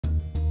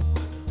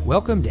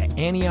Welcome to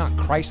Antioch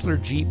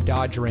Chrysler Jeep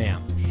Dodge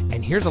Ram,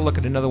 and here's a look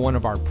at another one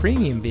of our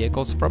premium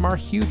vehicles from our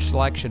huge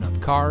selection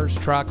of cars,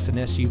 trucks, and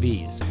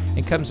SUVs.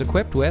 It comes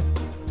equipped with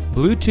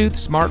Bluetooth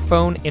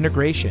smartphone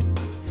integration,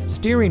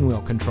 steering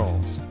wheel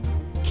controls,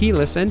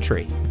 keyless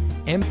entry,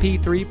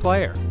 MP3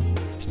 player,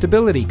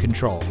 stability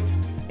control,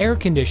 air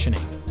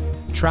conditioning,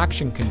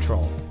 traction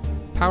control,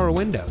 power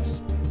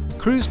windows,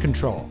 cruise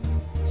control,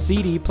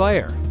 CD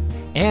player,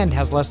 and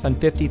has less than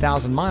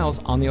 50,000 miles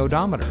on the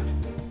odometer.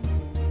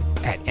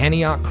 At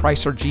Antioch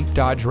Chrysler Jeep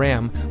Dodge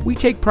Ram, we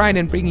take pride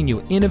in bringing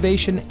you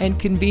innovation and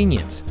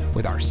convenience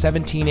with our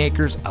 17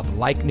 acres of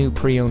like-new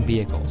pre-owned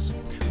vehicles.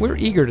 We're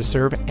eager to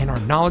serve, and our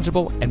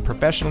knowledgeable and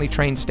professionally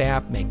trained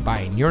staff make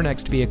buying your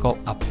next vehicle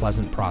a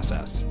pleasant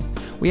process.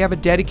 We have a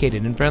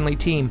dedicated and friendly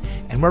team,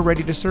 and we're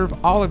ready to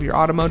serve all of your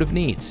automotive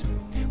needs.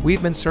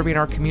 We've been serving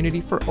our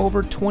community for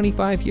over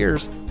 25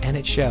 years, and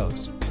it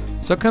shows.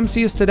 So come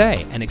see us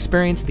today and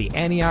experience the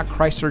Antioch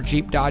Chrysler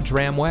Jeep Dodge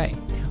Ram way.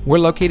 We're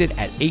located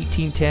at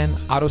 1810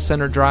 Auto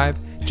Center Drive,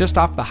 just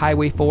off the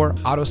Highway 4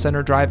 Auto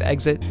Center Drive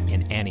exit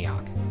in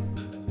Antioch.